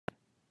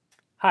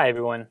Hi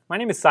everyone, my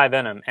name is Sai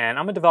Vennam and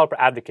I'm a developer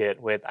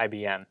advocate with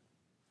IBM.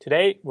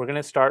 Today we're going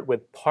to start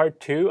with part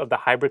 2 of the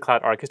Hybrid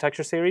Cloud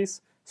Architecture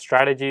series,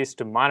 Strategies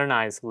to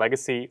Modernize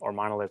Legacy or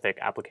Monolithic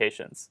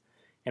Applications.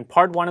 In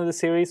part 1 of the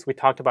series we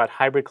talked about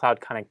hybrid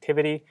cloud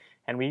connectivity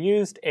and we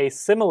used a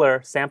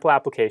similar sample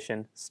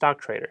application,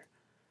 StockTrader.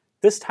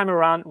 This time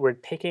around we're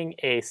taking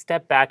a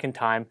step back in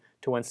time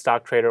to when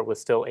StockTrader was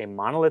still a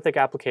monolithic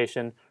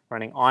application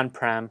running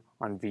on-prem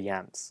on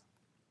VMs.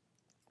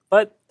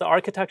 But the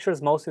architecture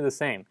is mostly the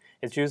same.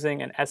 It's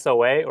using an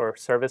SOA or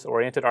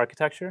service-oriented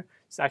architecture.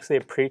 It's actually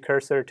a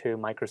precursor to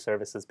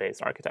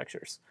microservices-based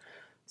architectures.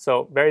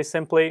 So very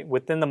simply,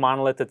 within the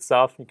monolith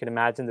itself, you can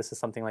imagine this is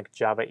something like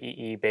Java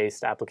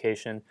EE-based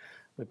application.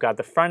 We've got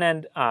the front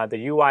end,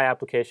 the UI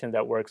application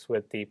that works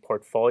with the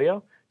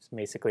portfolio. It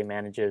basically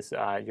manages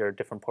your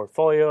different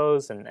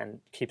portfolios and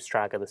keeps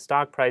track of the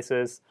stock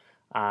prices.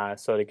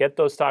 So to get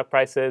those stock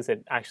prices,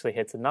 it actually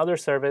hits another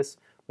service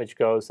which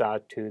goes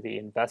out to the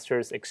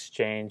Investors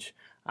Exchange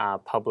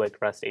public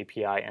REST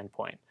API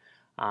endpoint.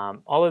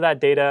 All of that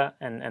data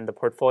and the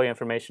portfolio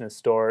information is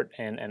stored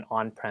in an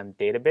on-prem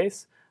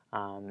database.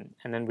 And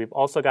then we've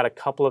also got a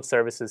couple of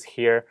services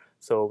here.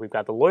 So we've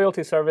got the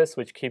loyalty service,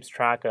 which keeps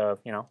track of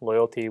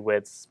loyalty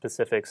with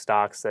specific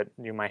stocks that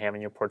you might have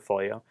in your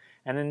portfolio,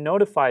 and then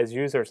notifies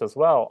users as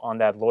well on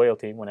that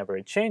loyalty whenever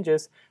it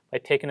changes by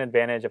taking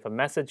advantage of a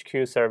message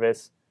queue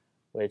service,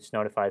 which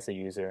notifies the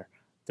user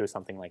through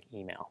something like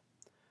email.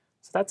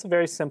 So that's a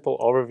very simple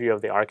overview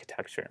of the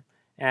architecture.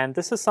 And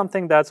this is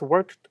something that's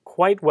worked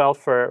quite well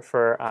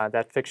for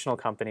that fictional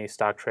company,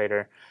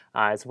 StockTrader.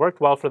 It's worked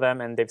well for them,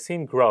 and they've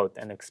seen growth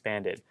and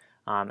expanded.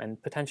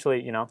 And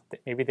potentially,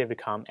 maybe they've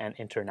become an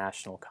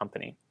international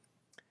company.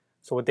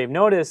 So what they've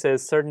noticed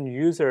is certain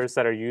users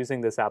that are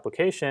using this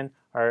application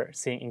are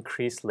seeing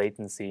increased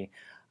latency.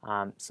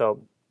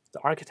 So the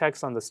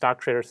architects on the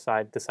StockTrader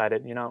side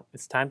decided,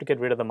 it's time to get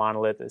rid of the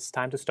monolith. It's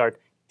time to start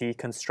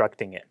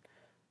deconstructing it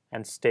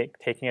and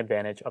taking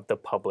advantage of the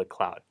public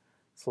cloud.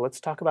 So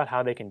let's talk about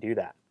how they can do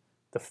that.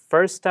 The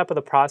first step of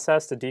the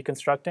process to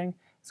deconstructing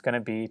is going to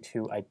be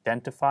to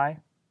identify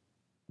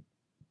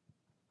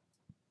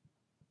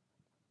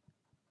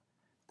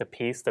the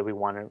piece that we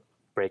want to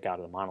break out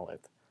of the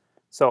monolith.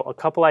 So a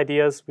couple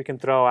ideas we can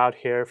throw out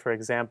here. For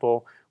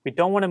example, we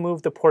don't want to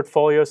move the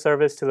portfolio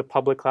service to the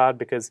public cloud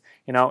because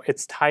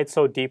it's tied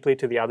so deeply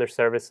to the other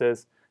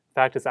services. In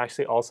fact, it's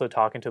actually also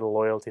talking to the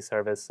loyalty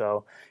service.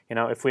 So,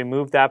 if we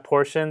move that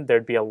portion,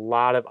 there'd be a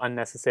lot of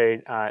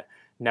unnecessary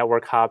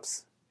network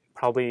hops,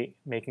 probably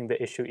making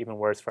the issue even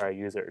worse for our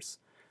users.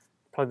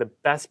 Probably the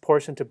best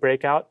portion to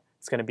break out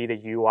is going to be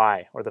the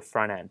UI, or the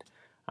front end.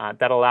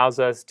 That allows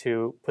us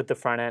to put the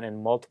front end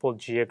in multiple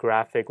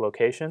geographic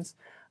locations.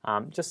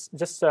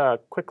 Just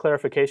a quick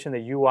clarification,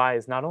 the UI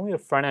is not only a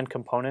front end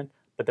component,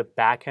 but the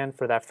back end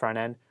for that front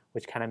end,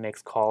 which kind of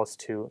makes calls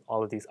to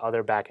all of these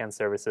other back-end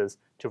services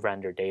to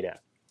render data.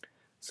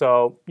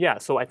 So yeah,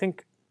 so I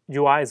think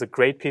UI is a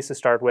great piece to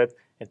start with.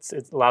 It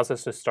allows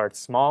us to start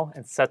small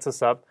and sets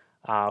us up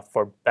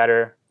for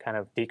better kind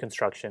of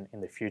deconstruction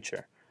in the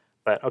future.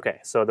 But okay,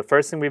 so the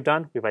first thing we've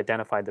done, we've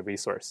identified the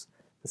resource.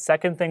 The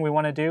second thing we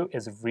want to do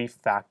is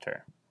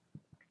refactor.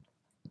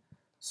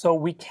 So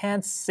we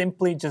can't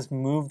simply just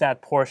move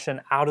that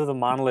portion out of the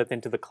monolith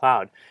into the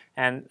cloud.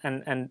 And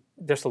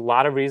there's a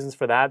lot of reasons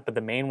for that, but the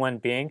main one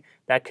being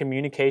that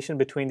communication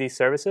between these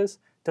services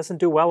doesn't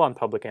do well on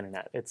public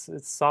internet. It's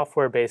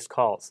software-based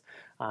calls.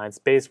 It's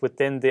based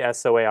within the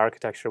SOA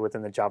architecture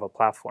within the Java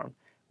platform.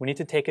 We need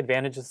to take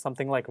advantage of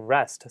something like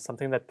REST,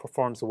 something that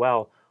performs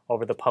well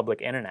over the public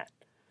internet.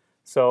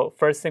 So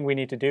first thing we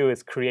need to do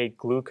is create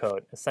glue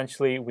code.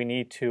 Essentially, we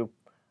need to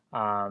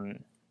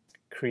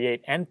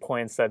create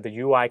endpoints that the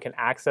UI can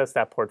access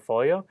that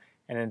portfolio.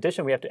 And in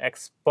addition, we have to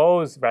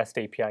expose REST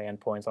API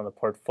endpoints on the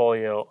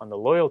portfolio on the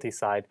loyalty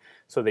side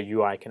so the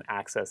UI can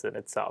access it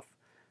itself.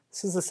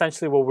 This is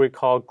essentially what we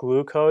call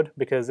glue code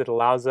because it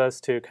allows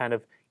us to kind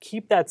of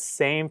keep that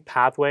same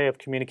pathway of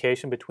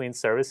communication between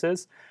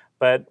services,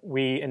 but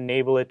we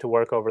enable it to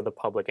work over the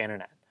public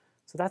internet.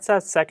 So that's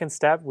that second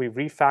step. We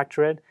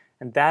refactor it,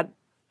 and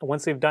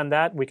once we've done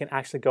that, we can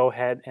actually go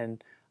ahead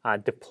and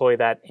deploy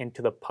that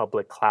into the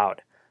public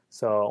cloud.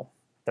 So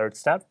third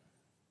step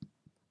is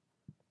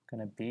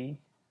going to be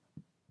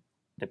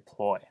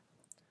deploy.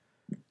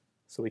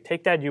 So we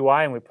take that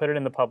UI and we put it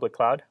in the public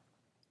cloud.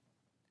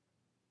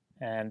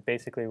 And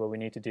basically what we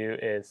need to do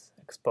is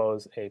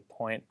expose a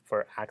point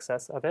for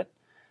access of it.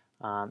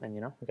 And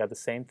we got the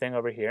same thing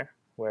over here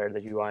where the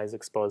UI is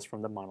exposed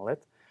from the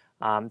monolith.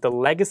 The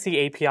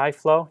legacy API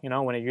flow,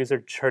 when a user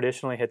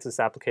traditionally hits this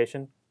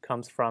application,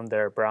 comes from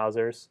their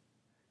browsers,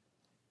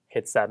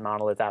 hits that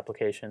monolith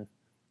application.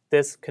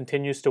 This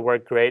continues to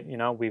work great.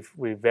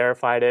 We've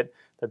verified it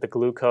that the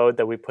glue code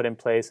that we put in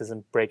place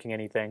isn't breaking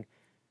anything.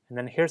 And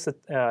then here's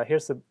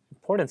the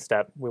important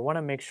step. We want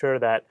to make sure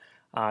that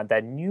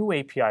that new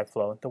API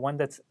flow, the one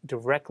that's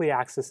directly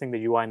accessing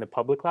the UI in the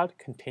public cloud,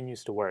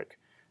 continues to work.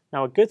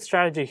 Now, a good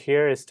strategy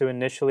here is to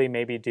initially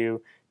maybe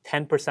do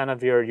 10%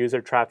 of your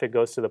user traffic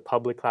goes to the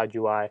public cloud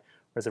UI,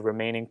 whereas the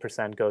remaining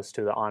percent goes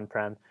to the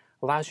on-prem.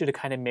 Allows you to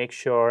kind of make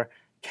sure,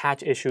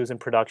 catch issues in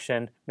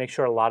production, make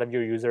sure a lot of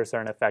your users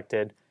aren't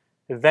affected.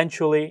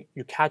 Eventually,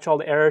 you catch all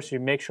the errors, you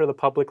make sure the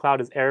public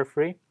cloud is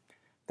error-free.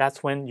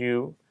 That's when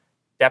you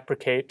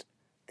deprecate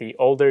the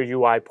older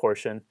UI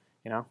portion,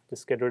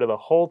 just get rid of the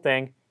whole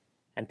thing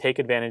and take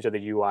advantage of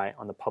the UI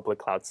on the public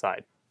cloud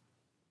side.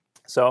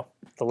 So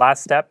the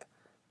last step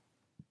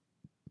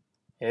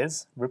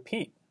is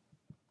repeat.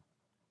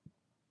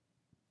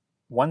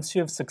 Once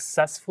you've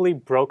successfully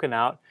broken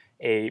out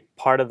a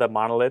part of the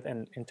monolith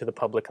and into the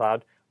public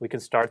cloud, we can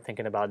start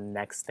thinking about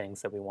next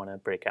things that we want to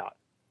break out.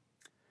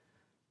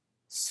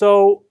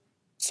 So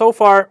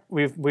far,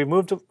 we've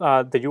moved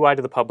the UI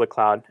to the public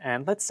cloud,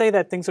 and let's say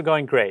that things are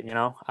going great.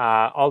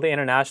 All the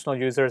international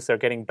users are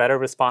getting better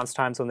response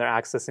times when they're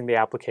accessing the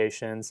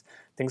applications.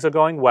 Things are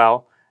going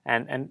well,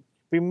 and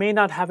we may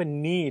not have a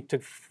need to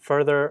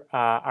further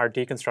our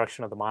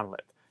deconstruction of the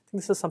monolith. I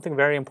think this is something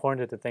very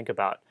important to think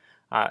about.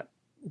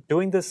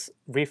 Doing this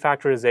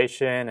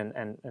refactorization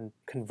and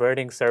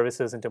converting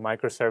services into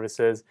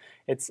microservices,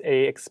 it's an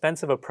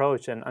expensive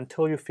approach, and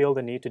until you feel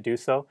the need to do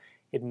so,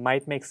 it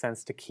might make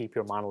sense to keep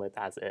your monolith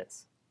as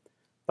is.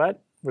 But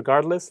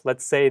regardless,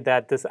 let's say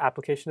that this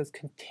application is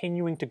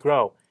continuing to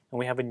grow and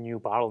we have a new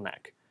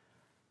bottleneck,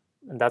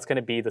 and that's going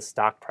to be the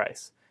stock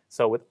price.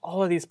 So with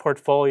all of these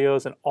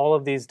portfolios and all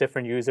of these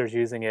different users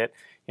using it,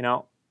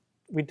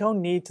 we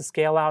don't need to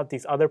scale out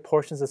these other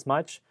portions as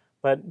much,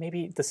 but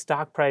maybe the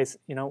stock price,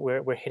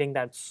 we're hitting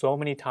that so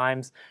many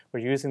times. We're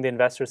using the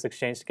investors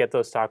exchange to get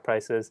those stock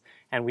prices,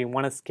 and we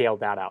want to scale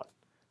that out.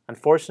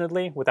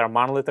 Unfortunately, with our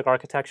monolithic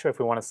architecture, if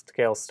we want to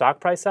scale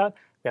stock price out,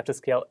 we have to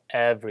scale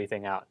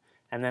everything out.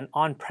 And then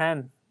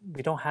on-prem,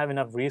 we don't have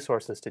enough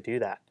resources to do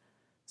that.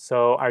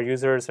 So our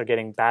users are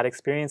getting bad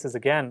experiences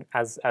again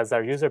as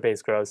our user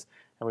base grows,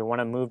 and we want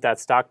to move that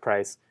stock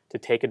price to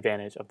take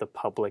advantage of the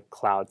public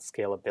cloud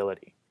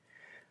scalability.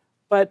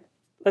 But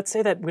let's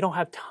say that we don't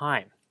have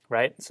time,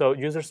 right? So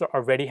users are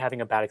already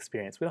having a bad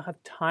experience. We don't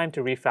have time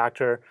to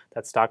refactor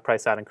that stock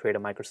price out and create a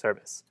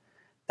microservice.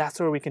 That's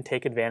where we can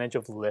take advantage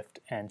of lift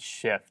and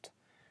shift.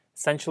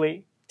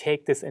 Essentially,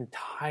 take this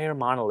entire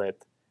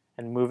monolith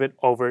and move it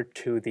over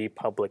to the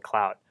public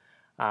cloud.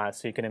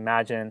 So you can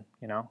imagine,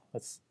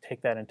 let's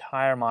take that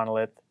entire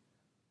monolith,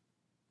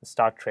 the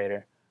stock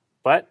trader.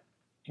 But,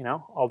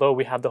 although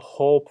we have the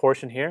whole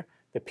portion here,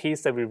 the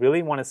piece that we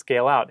really want to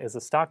scale out is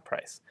the stock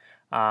price.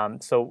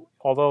 So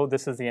although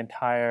this is the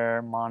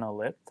entire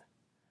monolith,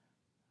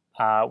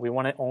 we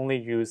want to only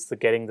use the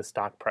getting the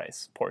stock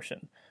price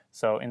portion.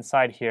 So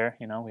inside here,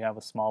 we have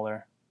a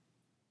smaller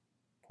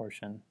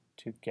portion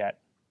to get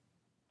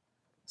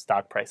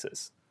stock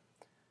prices.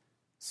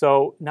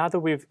 So now that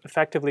we've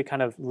effectively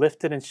kind of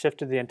lifted and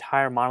shifted the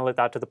entire monolith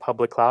out to the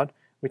public cloud,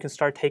 we can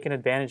start taking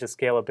advantage of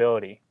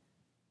scalability.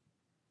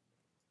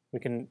 We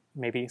can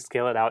maybe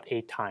scale it out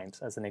 8 times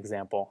as an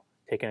example,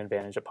 taking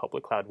advantage of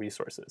public cloud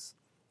resources.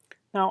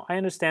 Now, I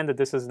understand that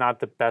this is not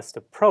the best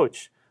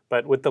approach,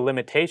 but with the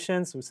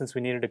limitations, since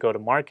we needed to go to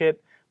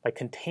market, by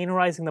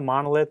containerizing the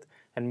monolith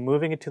and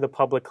moving it to the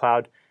public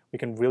cloud, we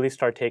can really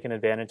start taking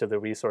advantage of the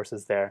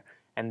resources there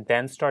and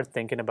then start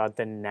thinking about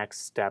the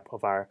next step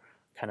of our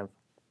kind of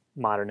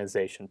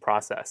modernization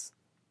process.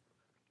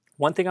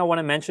 One thing I want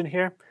to mention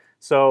here,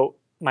 so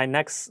my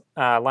next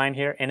line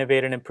here,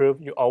 innovate and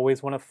improve, you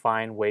always want to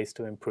find ways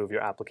to improve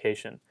your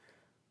application.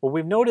 What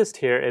we've noticed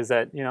here is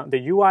that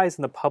the UI is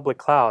in the public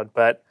cloud,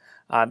 but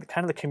kind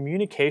of the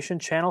communication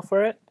channel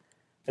for it,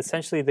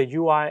 essentially the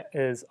UI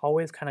is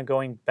always kind of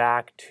going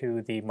back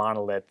to the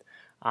monolith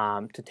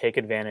to take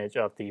advantage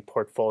of the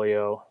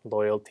portfolio,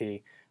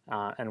 loyalty,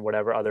 and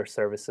whatever other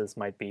services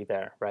might be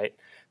there, right?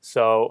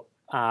 So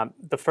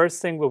the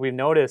first thing what we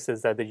notice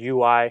is that the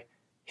UI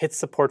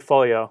hits the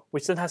portfolio,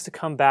 which then has to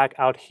come back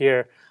out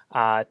here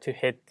to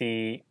hit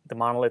the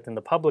monolith in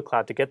the public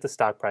cloud to get the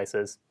stock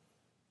prices.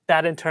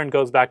 That in turn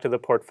goes back to the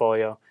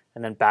portfolio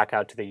and then back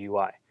out to the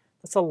UI.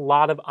 That's a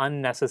lot of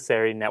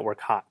unnecessary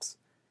network hops.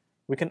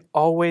 We can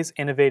always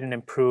innovate and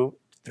improve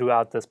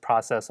throughout this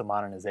process of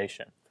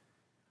modernization.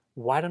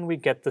 Why don't we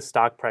get the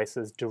stock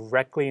prices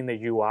directly in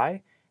the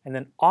UI and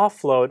then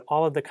offload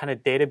all of the kind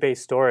of database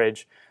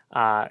storage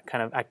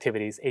kind of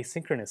activities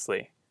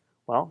asynchronously?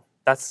 Well,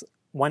 that's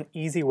one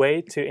easy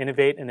way to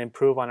innovate and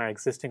improve on our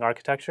existing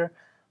architecture.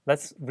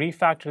 Let's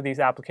refactor these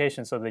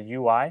applications so the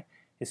UI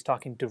is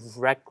talking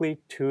directly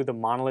to the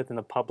monolith in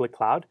the public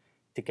cloud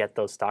to get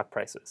those stock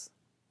prices.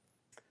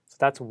 So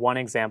that's one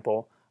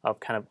example of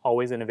kind of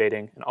always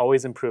innovating and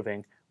always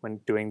improving when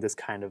doing this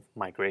kind of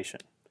migration.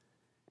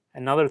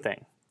 Another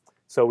thing,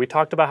 so we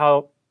talked about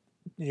how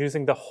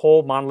using the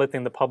whole monolith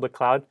in the public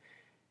cloud,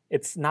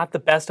 it's not the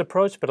best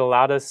approach, but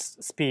allowed us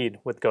speed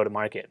with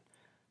go-to-market.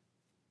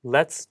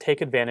 Let's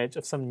take advantage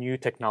of some new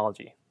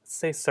technology. Let's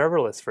say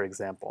serverless, for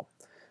example.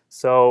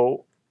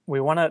 So we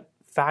want to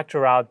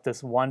factor out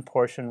this one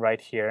portion right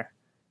here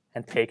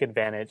and take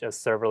advantage of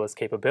serverless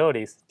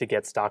capabilities to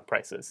get stock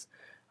prices.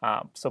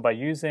 So by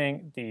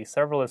using the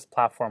serverless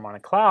platform on a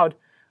cloud,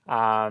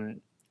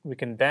 we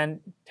can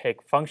then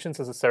take functions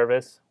as a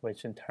service,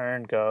 which in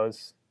turn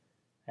goes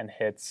and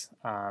hits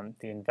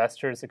the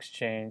Investors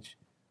Exchange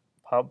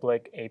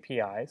public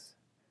APIs.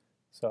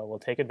 So we'll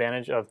take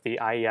advantage of the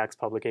IEX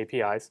public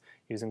APIs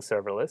using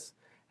serverless.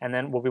 And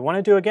then what we want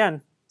to do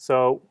again,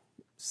 so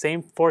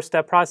same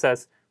four-step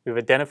process, we've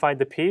identified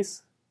the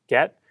piece,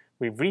 get,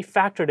 we've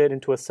refactored it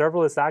into a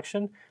serverless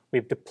action,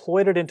 we've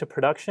deployed it into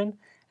production,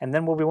 and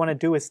then what we want to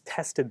do is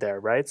test it there,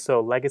 right?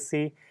 So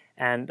legacy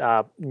and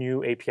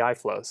new API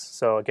flows.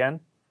 So again,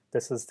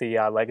 this is the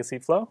legacy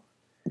flow,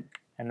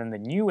 and then the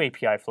new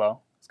API flow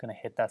is going to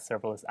hit that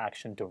serverless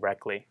action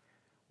directly.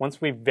 Once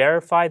we've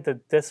verified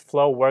that this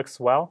flow works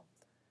well,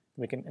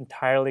 we can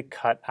entirely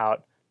cut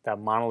out that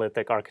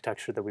monolithic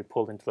architecture that we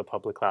pulled into the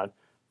public cloud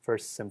for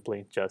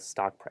simply just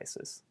stock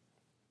prices.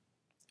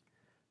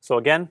 So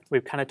again,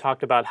 we've kind of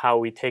talked about how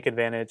we take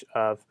advantage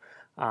of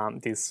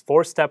these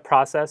four-step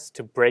process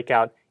to break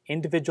out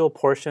individual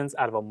portions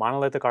out of a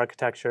monolithic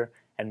architecture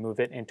and move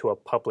it into a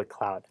public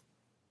cloud.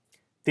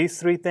 These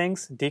three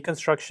things,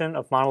 deconstruction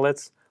of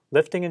monoliths,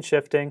 lifting and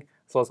shifting,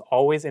 as well as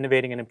always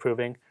innovating and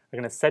improving, are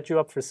going to set you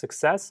up for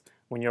success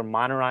when you're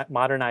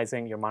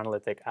modernizing your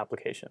monolithic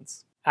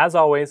applications. As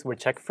always, we're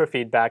checking for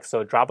feedback,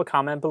 so drop a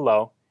comment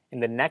below. In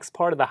the next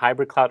part of the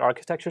Hybrid Cloud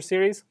Architecture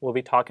series, we'll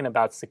be talking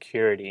about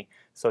security,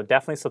 so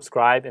definitely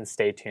subscribe and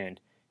stay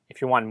tuned.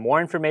 If you want more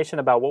information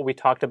about what we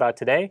talked about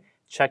today,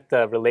 check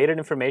the related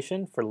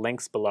information for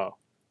links below.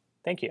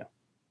 Thank you.